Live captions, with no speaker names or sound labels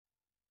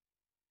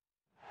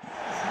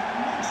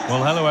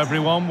Well, hello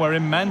everyone. We're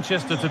in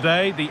Manchester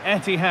today, the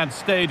Etihad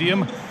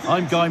Stadium.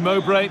 I'm Guy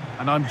Mowbray,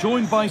 and I'm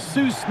joined by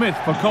Sue Smith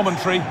for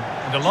commentary.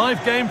 And a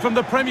live game from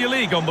the Premier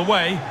League on the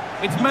way.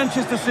 It's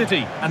Manchester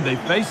City, and they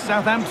face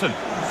Southampton.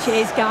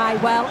 Cheers, Guy.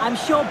 Well, I'm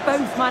sure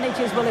both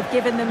managers will have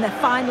given them their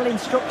final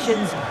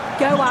instructions.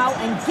 Go out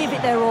and give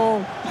it their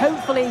all.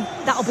 Hopefully,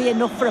 that'll be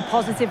enough for a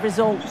positive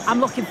result. I'm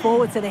looking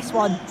forward to this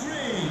one.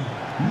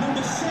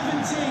 Number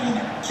 17,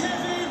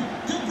 Kevin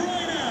De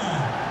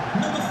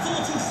Bruyne. Number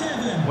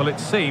 47. Well, it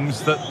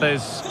seems that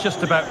there's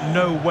just about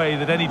no way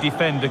that any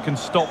defender can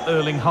stop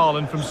Erling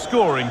Haaland from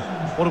scoring.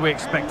 What are we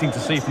expecting to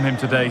see from him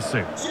today,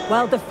 Sue?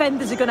 Well,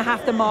 defenders are going to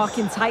have to mark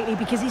him tightly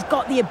because he's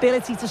got the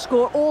ability to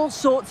score all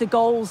sorts of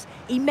goals.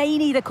 He may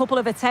need a couple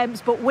of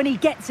attempts, but when he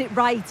gets it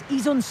right,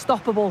 he's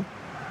unstoppable.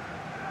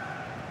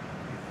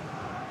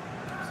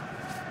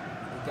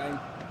 Good game.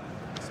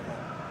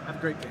 Have a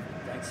great game.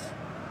 Thanks.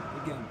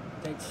 Good game.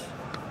 Thanks.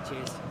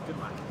 Cheers. Good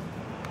luck.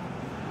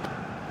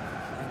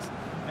 Thanks.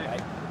 Hey.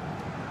 Bye.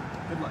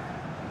 Good luck.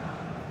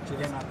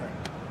 Cheers. Game out there.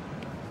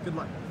 Good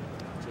luck.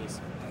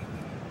 Cheers.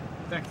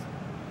 Thanks.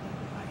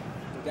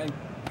 Good game.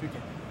 Good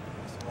game.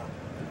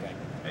 Good game.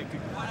 Hey,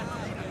 good game.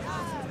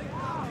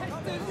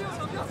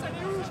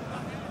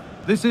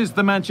 This is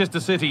the Manchester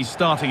City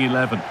starting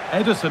 11.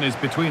 Ederson is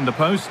between the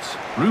posts.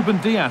 Ruben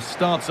Dias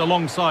starts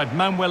alongside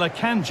Manuel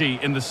Akanji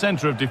in the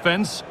centre of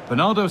defence.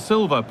 Bernardo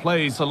Silva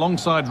plays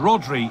alongside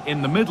Rodri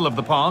in the middle of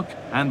the park.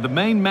 And the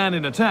main man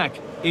in attack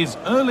is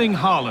Erling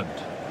Haaland.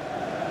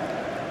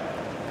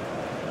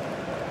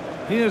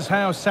 Here's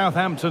how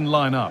Southampton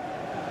line up.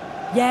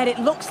 Yeah, it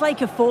looks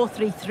like a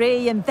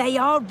 4-3-3, and they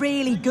are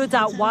really good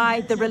out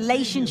wide. The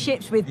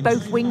relationships with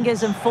both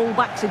wingers and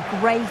fullbacks are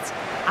great,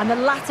 and the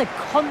latter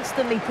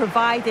constantly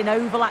providing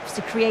overlaps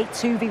to create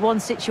 2v1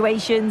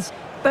 situations.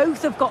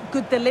 Both have got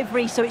good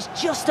delivery, so it's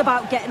just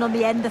about getting on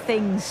the end of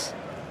things.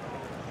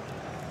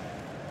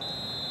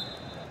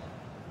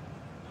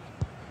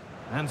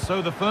 And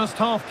so the first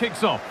half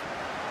kicks off.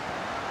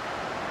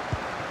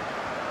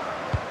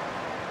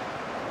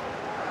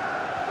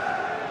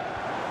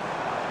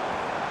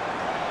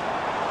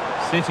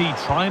 City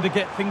trying to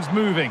get things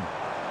moving.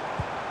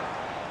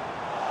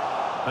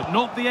 But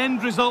not the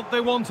end result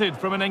they wanted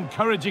from an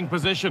encouraging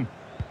position.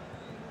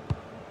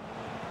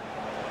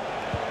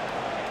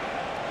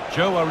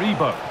 Joe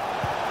Aribo.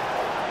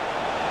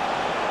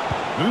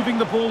 Moving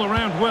the ball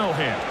around well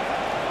here.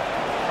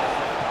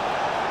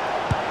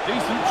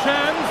 Decent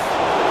chance.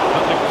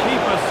 But the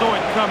keeper saw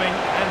it coming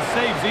and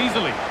saves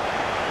easily.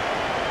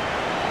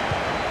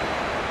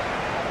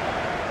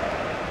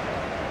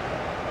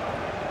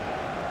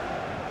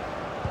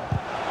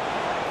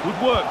 Good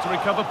work to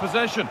recover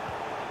possession.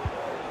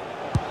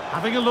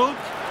 Having a look.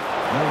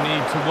 No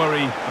need to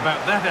worry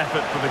about that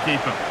effort for the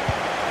keeper.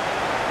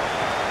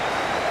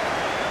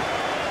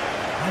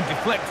 And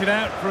deflected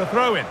out for a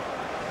throw-in.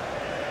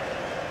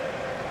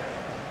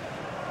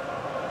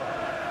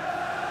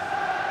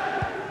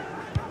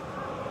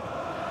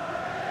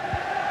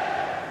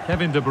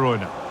 Kevin De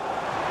Bruyne.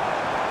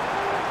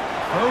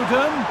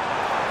 Foden.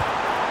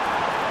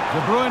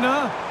 De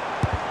Bruyne.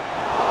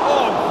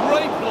 Oh,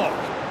 great block.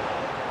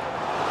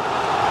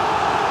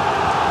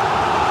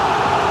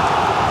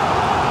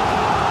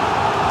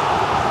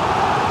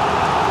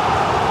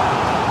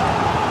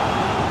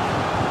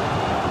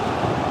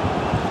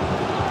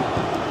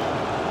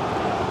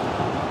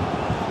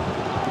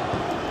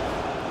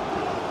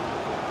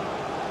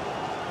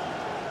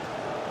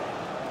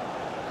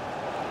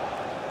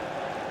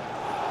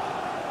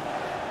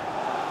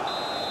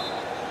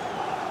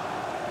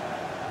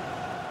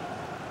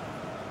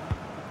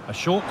 A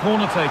short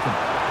corner taken.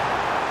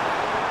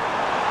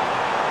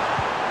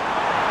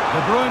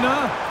 De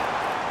Bruyne.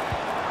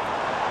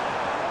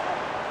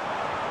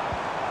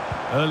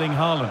 Erling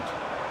Haaland.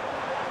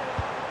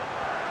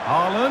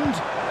 Haaland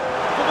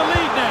for the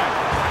lead now.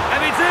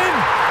 And it's in!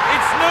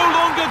 It's no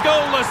longer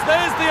goalless.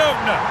 There's the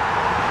opener.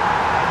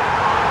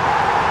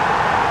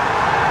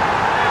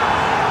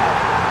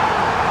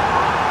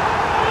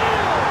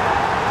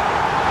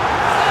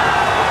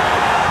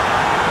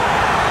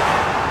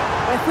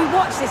 If we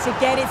watch this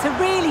again, it's a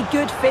really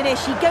good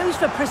finish. He goes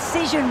for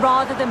precision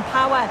rather than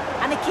power,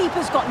 and the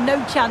keeper's got no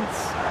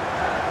chance.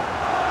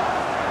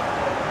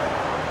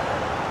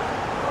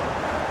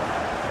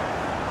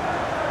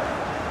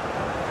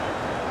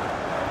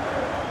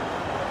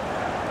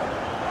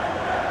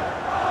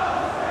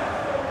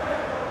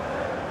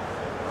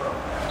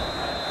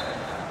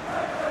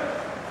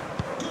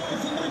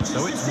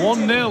 So it's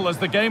 1-0 as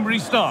the game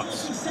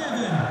restarts.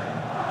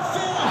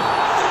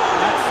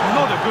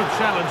 Not a good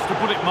challenge, to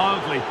put it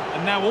mildly,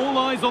 and now all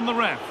eyes on the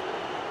ref.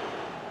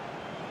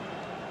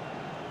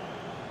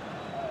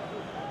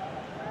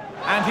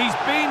 And he's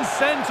been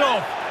sent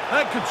off.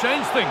 That could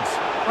change things.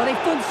 Well,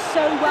 they've done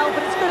so well,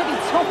 but it's going to be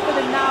tough for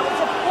them now.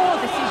 It's a poor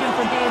decision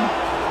from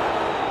him.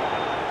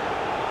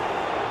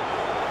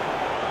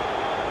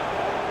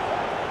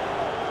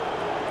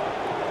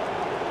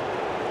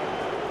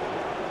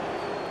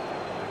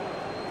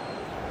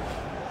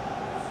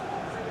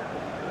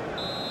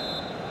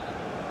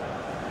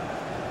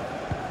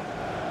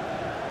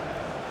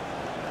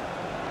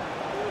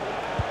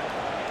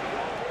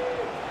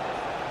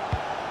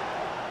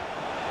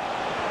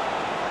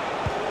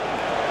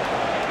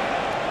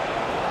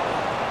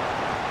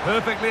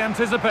 Perfectly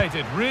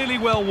anticipated, really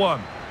well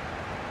won.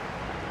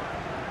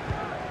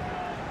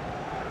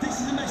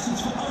 This is a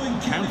message for Owen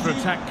Kennedy.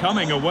 Counter-attack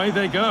coming, away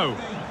they go.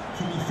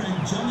 From your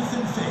friend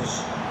Jonathan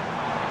Fish.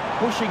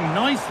 Pushing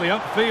nicely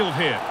upfield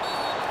here.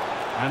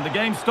 And the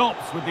game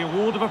stops with the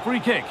award of a free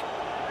kick.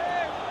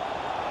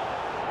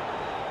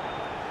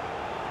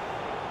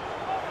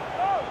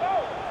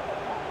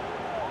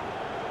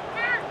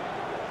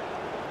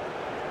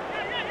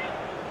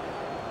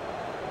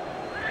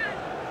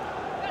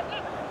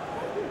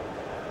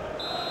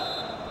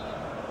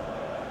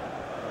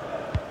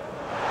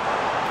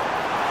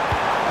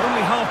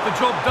 Only half the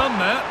job done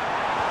there.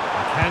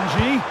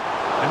 Kanji,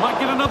 they might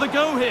get another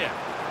go here.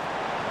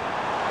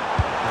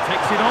 He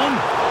takes it on.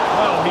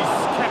 Well,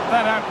 he's kept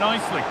that out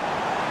nicely.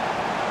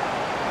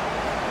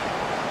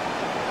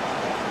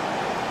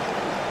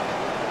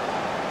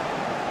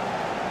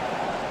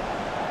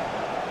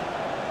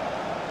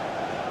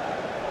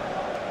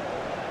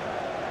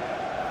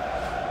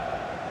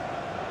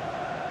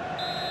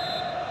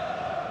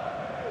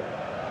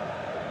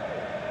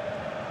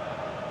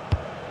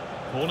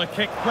 Corner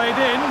kick played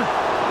in.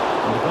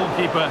 And the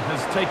goalkeeper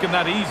has taken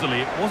that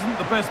easily. It wasn't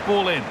the best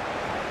ball in.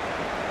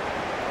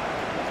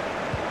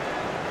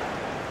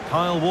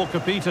 Kyle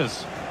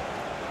Walker-Peters.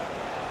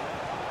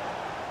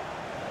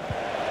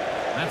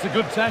 That's a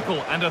good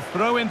tackle and a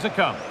throw-in to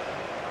come.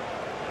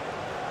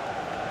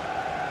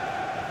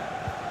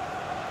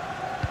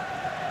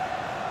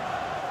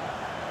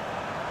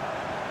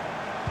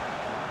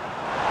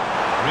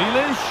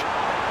 Grealish.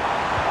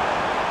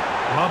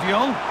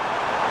 Guardiola.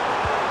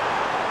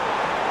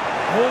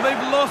 Oh,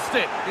 they've lost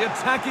it. The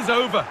attack is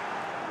over.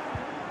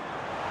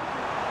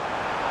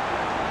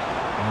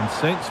 And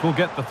Saints will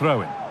get the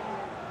throw-in.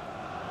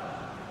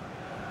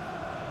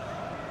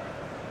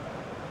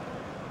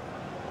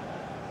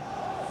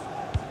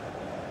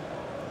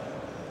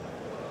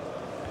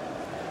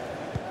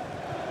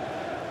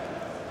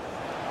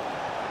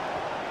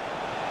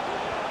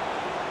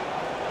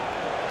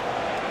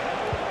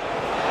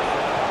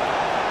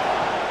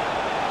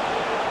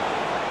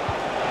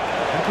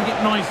 Taking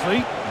it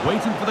nicely,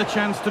 waiting for the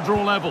chance to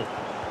draw level.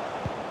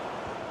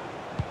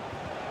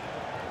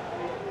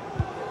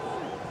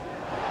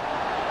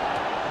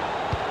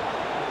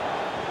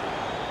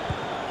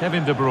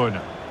 Kevin De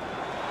Bruyne.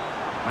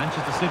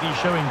 Manchester City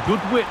showing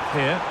good width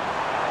here.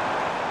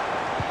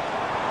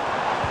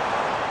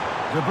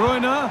 De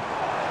Bruyne.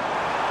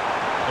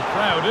 The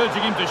crowd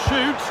urging him to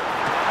shoot.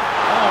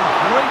 Oh,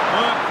 great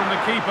work from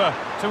the keeper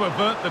to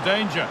avert the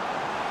danger.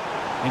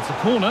 It's a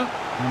corner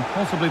and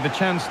possibly the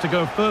chance to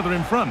go further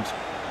in front.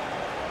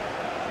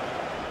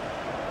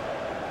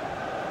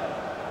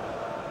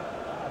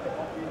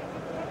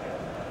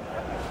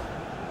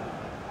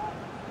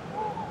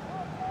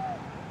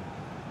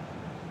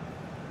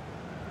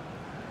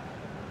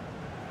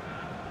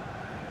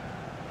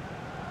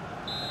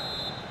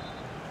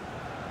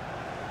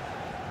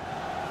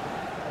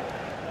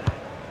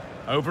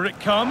 Over it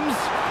comes.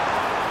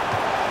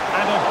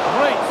 And a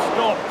great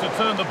stop to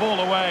turn the ball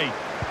away.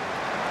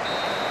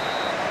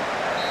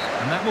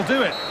 And that will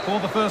do it for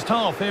the first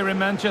half here in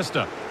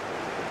Manchester.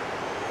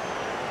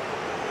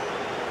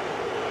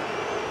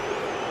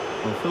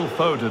 Well, Phil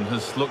Foden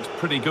has looked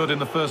pretty good in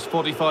the first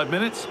 45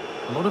 minutes.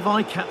 A lot of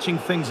eye-catching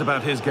things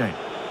about his game.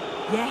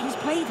 Yeah, he's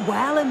played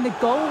well and the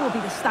goal will be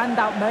the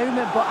standout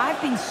moment, but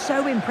I've been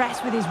so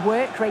impressed with his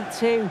work rate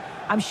too.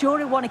 I'm sure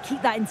he'll want to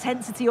keep that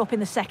intensity up in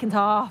the second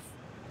half.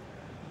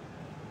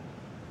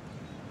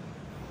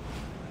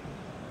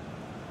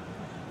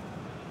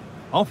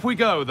 Off we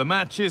go, the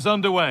match is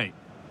underway.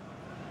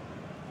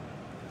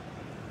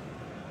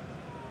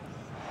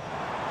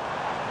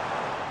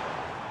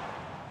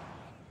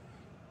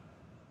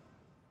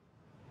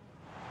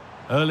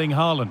 Erling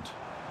Haaland.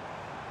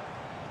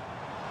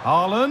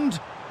 Haaland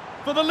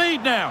for the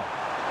lead now.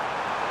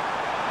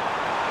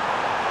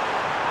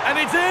 And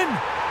it's in!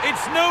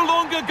 It's no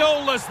longer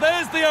goalless,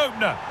 there's the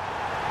opener.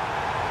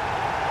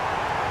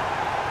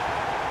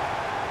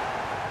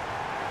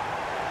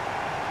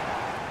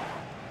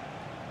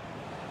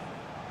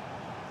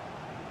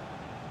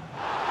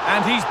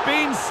 And he's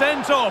been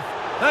sent off.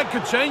 That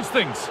could change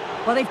things.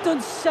 Well, they've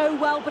done so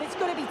well, but it's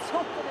going to be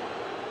tough for them.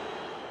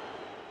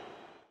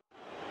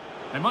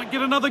 They might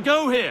get another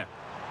go here.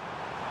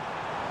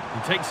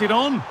 He takes it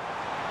on.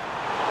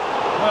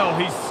 Well,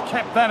 he's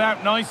kept that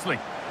out nicely.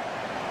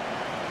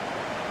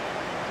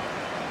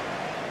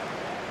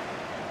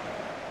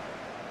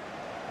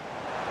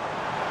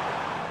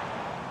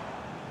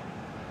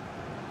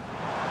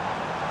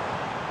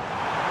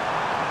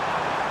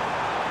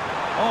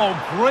 Oh,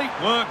 great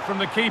work from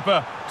the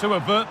keeper to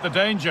avert the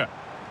danger.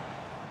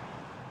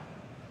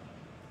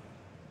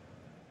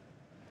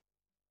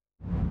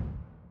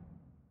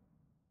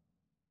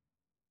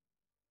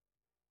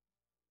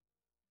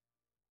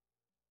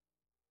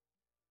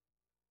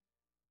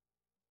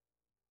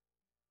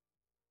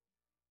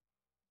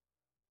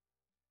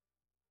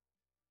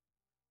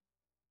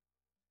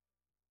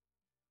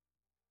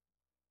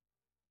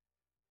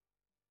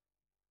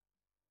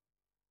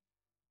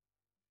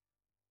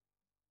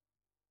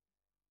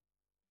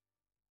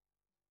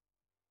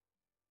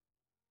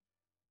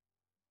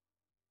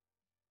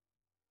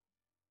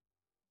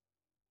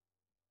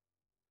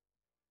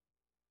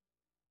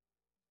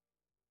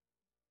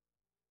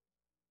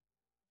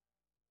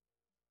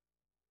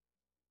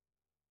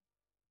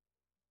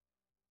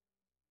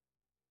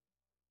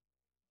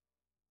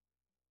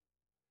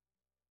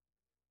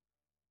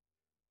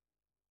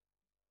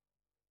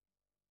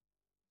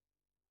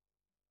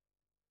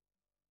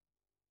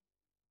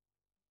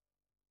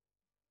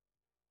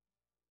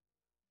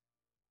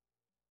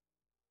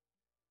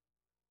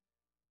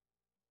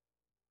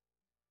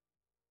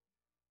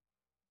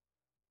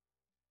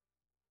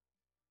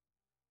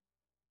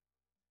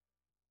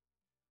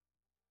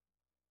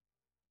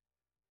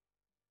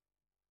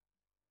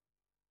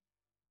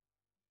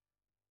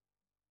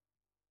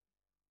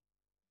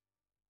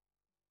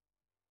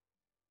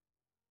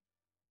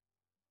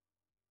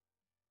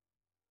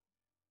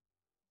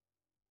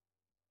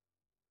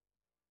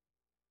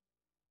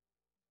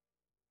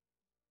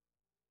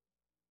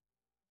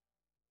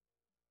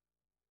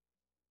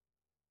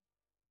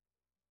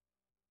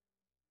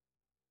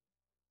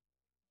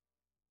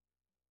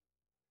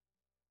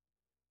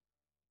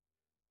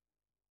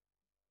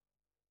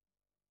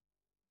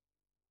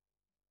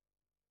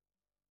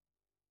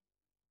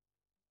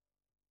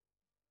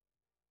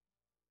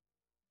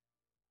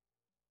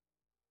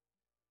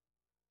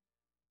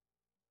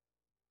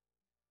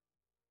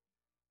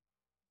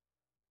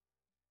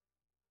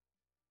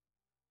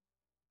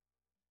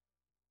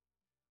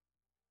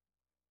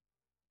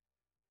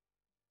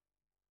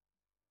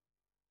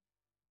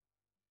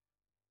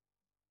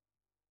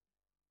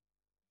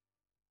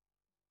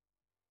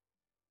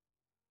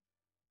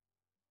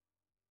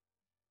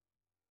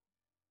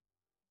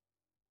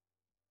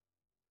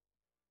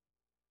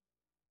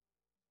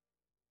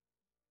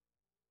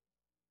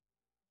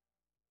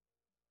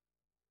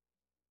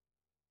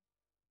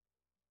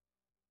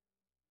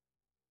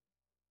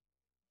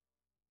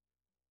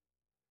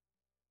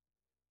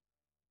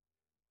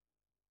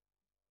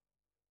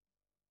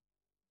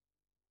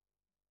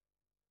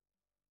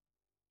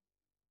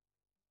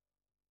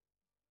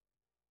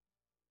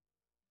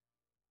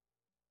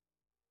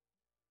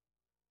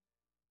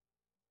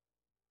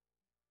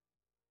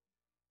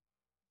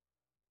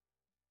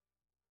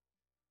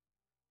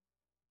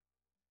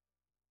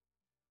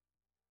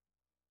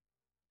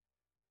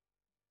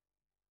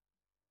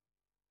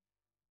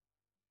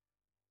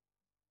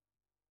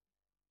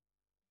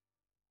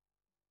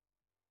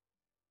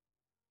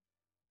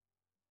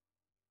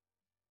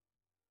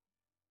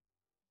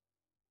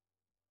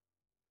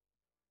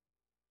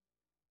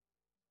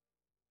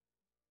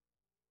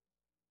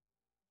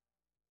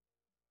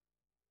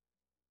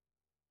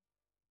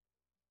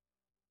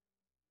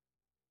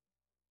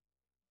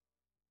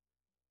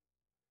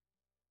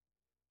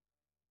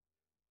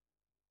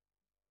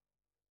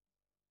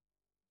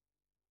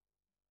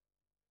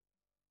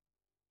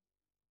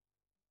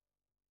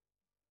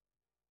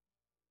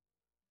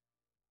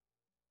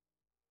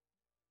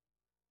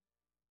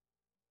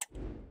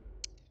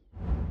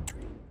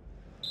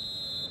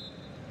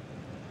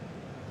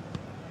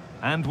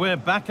 And we're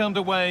back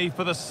underway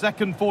for the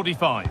second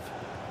 45.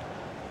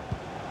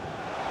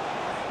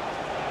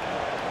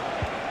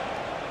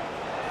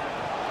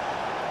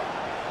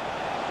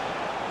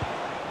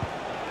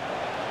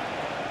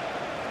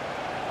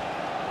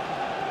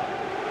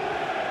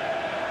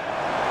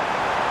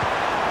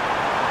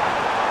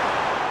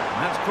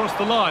 That's crossed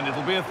the line,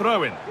 it'll be a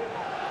throw-in.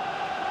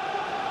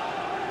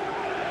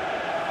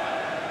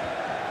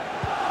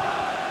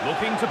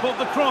 Looking to put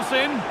the cross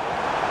in.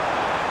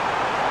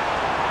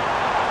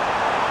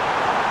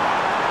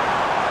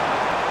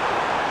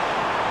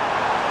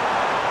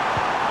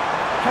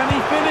 Can he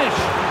finish?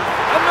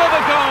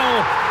 Another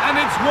goal! And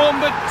it's one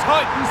that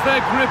tightens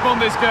their grip on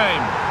this game.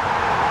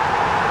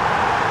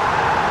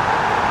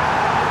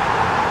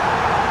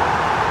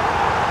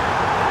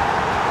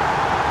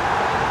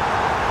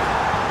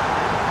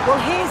 Well,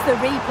 here's the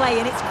replay,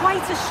 and it's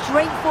quite a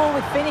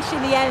straightforward finish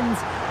in the end.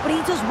 But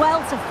he does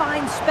well to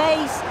find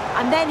space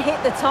and then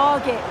hit the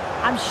target.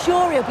 I'm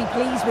sure he'll be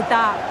pleased with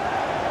that.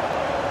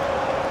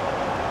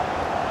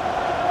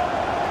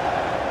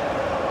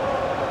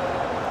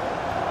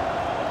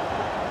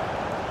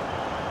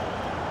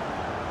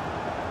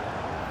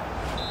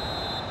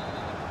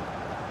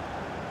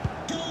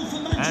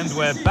 And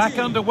we're back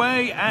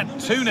underway at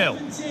 2-0.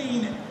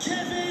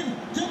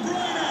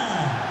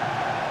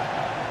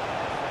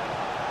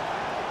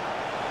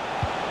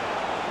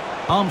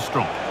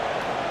 Armstrong.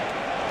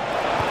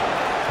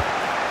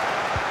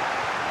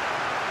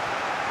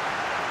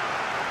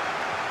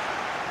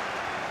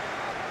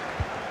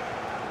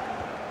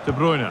 De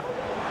Bruyne.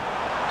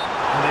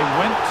 And they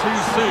went too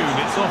soon,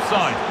 it's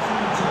offside.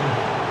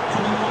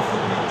 Coming off the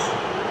pitch,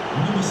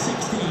 number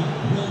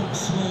 16, Will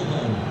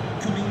Smallbone.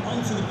 Coming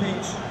onto the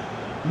pitch,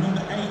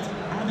 number 8,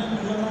 Adam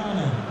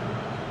Lallana.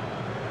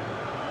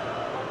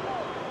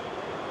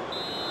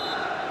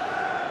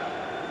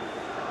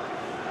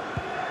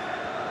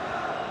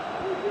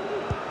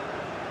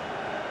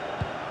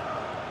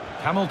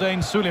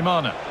 Kamaldeen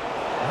Sulemana.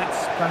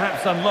 That's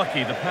perhaps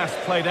unlucky, the pass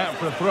played out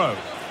for a throw.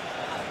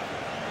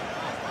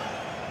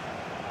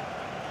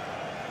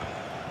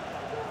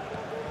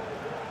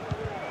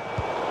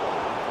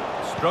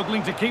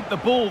 Struggling to keep the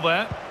ball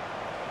there.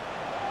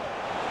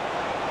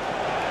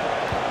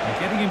 They're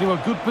getting into a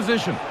good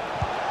position.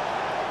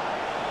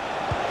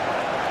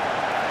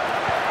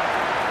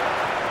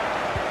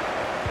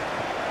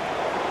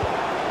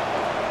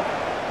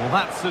 Well,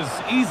 that's as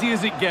easy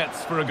as it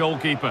gets for a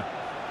goalkeeper.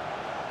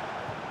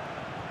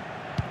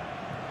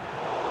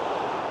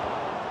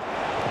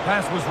 The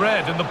pass was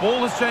read and the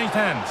ball has changed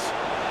hands.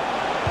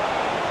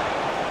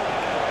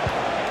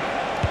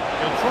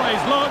 He'll try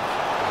his luck.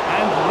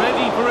 And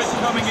ready for it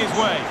coming his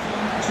way.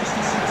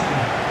 Manchester City.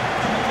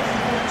 Coming off the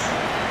pitch,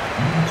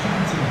 number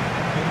 20,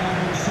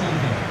 Bernardo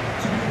Silva.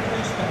 To be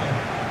replaced by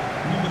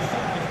number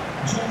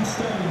 5, John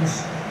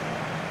Stones.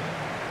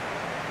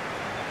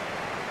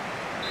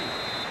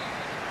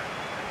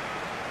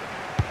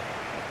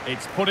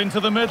 It's put into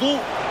the middle.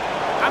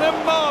 And a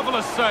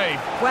marvellous save.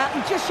 Well,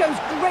 he just shows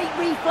great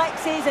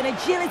reflexes and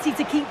agility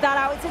to keep that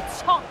out. It's a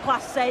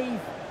top-class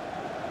save.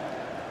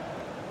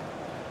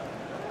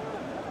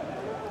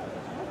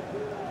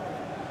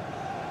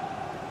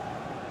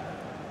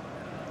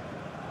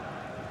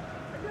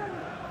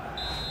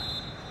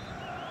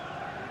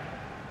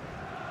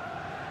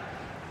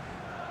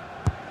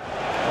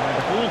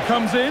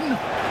 Comes in. The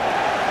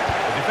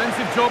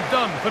defensive job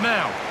done for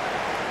now.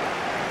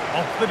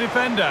 Off the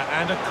defender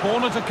and a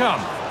corner to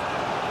come.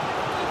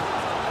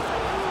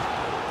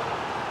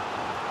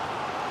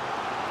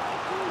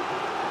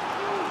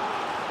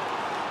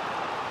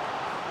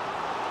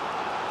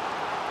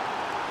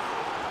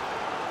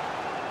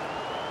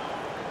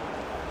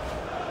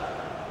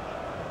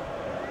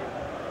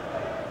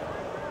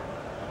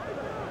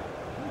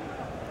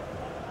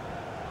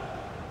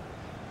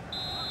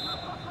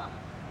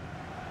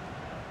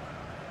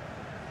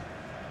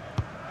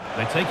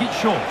 They take it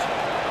short.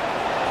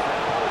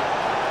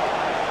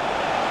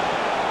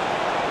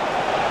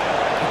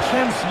 A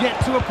chance yet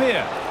to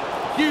appear.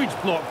 Huge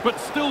block, but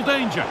still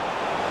danger.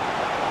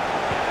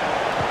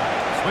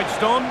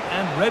 Switched on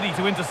and ready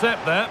to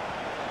intercept there.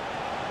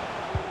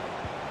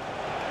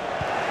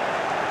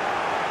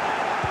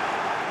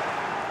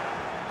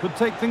 Could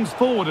take things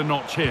forward a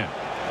notch here.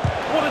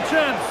 What a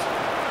chance!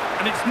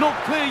 And it's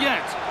not clear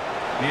yet.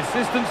 The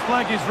assistance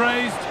flag is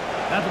raised.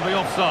 That'll be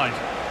offside.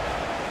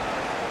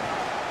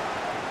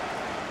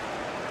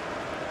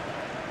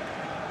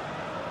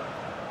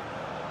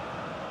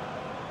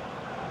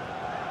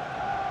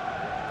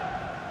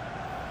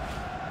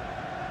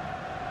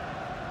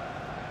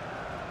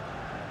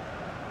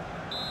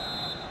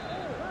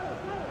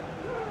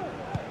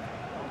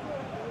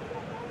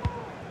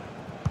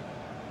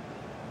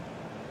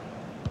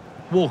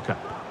 Walker.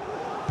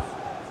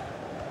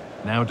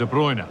 Now De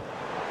Bruyne. A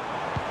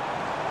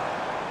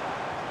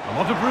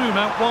lot of room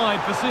out wide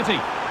for City.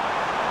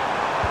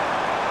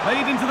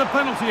 Played into the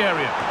penalty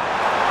area.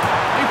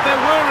 If there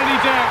were any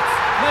doubts,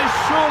 there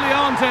surely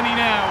aren't any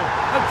now.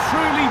 A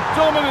truly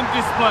dominant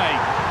display.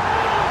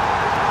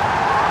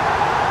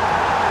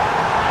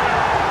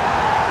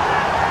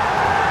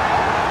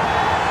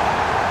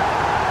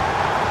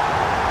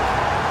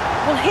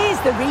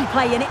 the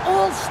replay, and it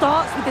all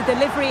starts with the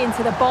delivery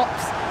into the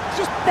box.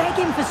 Just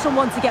begging for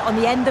someone to get on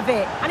the end of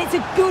it. And it's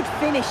a good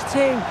finish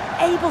too,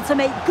 able to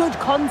make good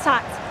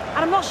contact. And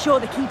I'm not sure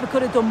the keeper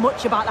could have done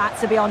much about that,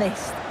 to be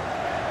honest.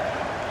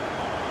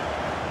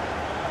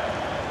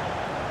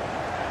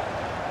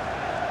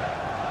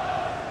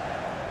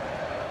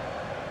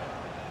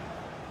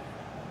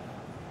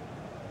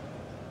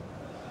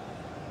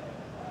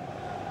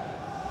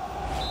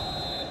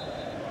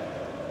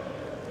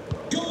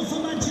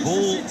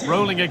 Ball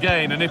rolling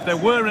again, and if there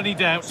were any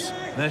doubts,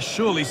 they're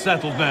surely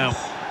settled now.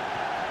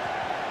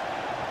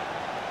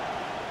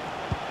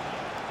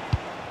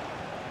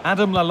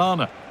 Adam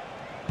Lallana.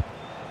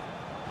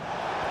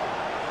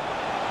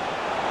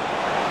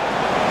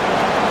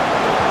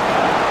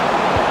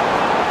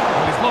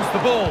 Well, he's lost the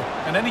ball,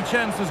 and any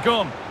chance has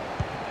gone.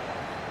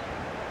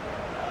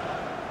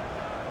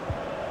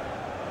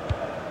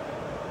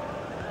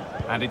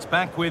 And it's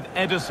back with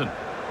Ederson.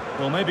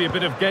 Well, maybe a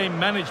bit of game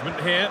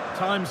management here.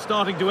 Time's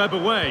starting to ebb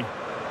away.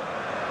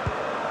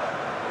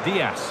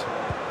 Diaz.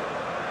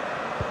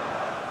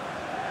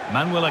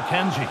 Manuel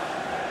Akanji.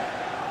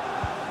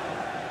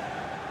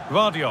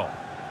 Gvardiol.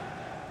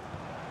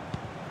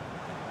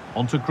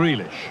 On to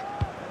Grealish.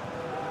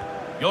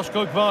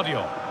 Joško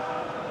Gvardiol.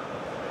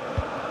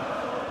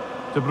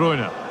 De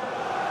Bruyne.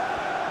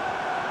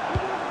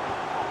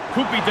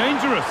 Could be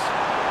dangerous.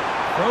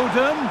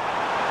 Foden.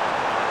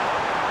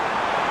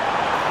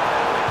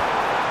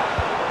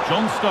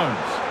 John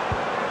Stones.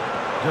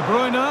 De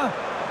Bruyne.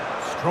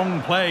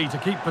 Strong play to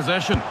keep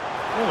possession.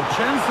 Oh,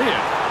 chance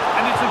here.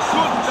 And it's a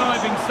good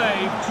diving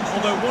save,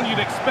 although one you'd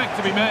expect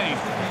to be made.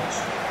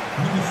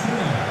 Number 3,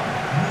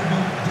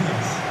 Ruben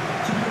Diaz.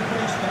 To be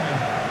replaced by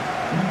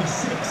number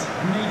 6,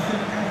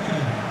 Nathan Ake.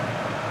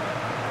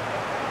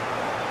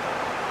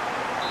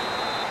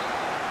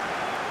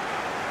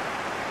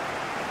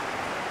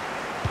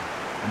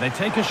 And they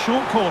take a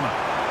short corner.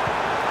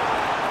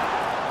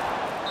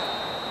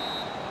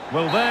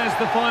 Well, there's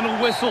the final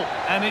whistle,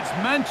 and it's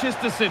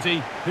Manchester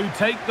City who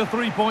take the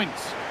 3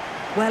 points.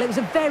 Well, it was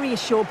a very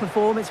assured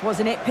performance,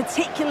 wasn't it?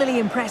 Particularly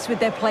impressed with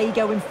their play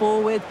going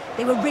forward.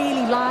 They were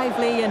really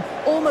lively and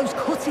almost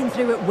cutting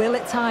through at will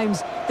at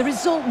times. The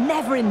result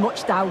never in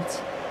much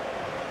doubt.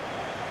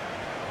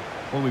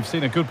 Well, we've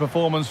seen a good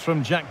performance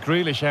from Jack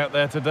Grealish out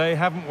there today,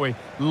 haven't we?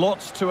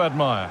 Lots to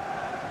admire.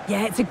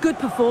 Yeah, it's a good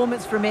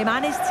performance from him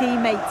and his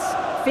teammates.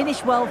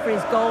 Finished well for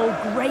his goal.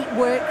 Great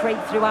work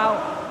rate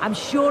throughout. I'm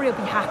sure he'll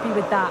be happy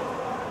with that.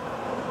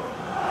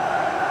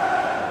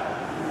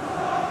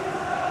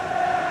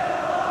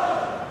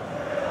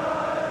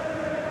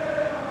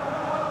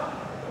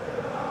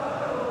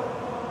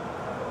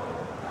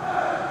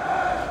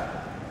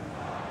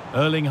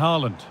 Erling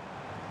Haaland.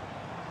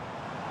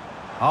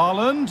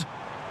 Haaland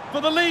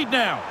for the lead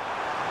now.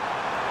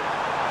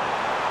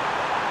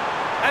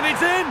 And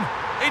it's in!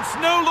 It's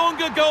no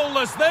longer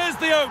goalless. There's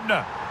the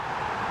opener.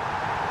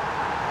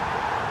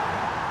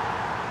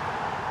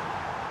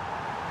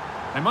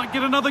 They might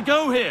get another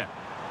go here.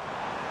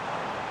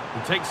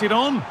 He takes it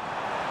on.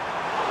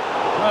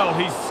 Well,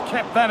 he's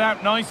kept that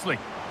out nicely.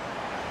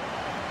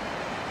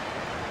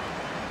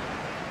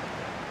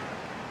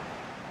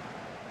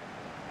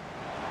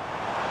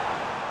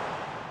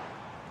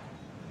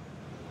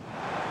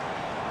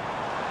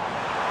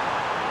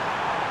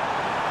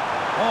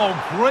 Oh,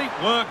 great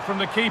work from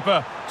the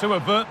keeper to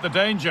avert the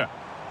danger.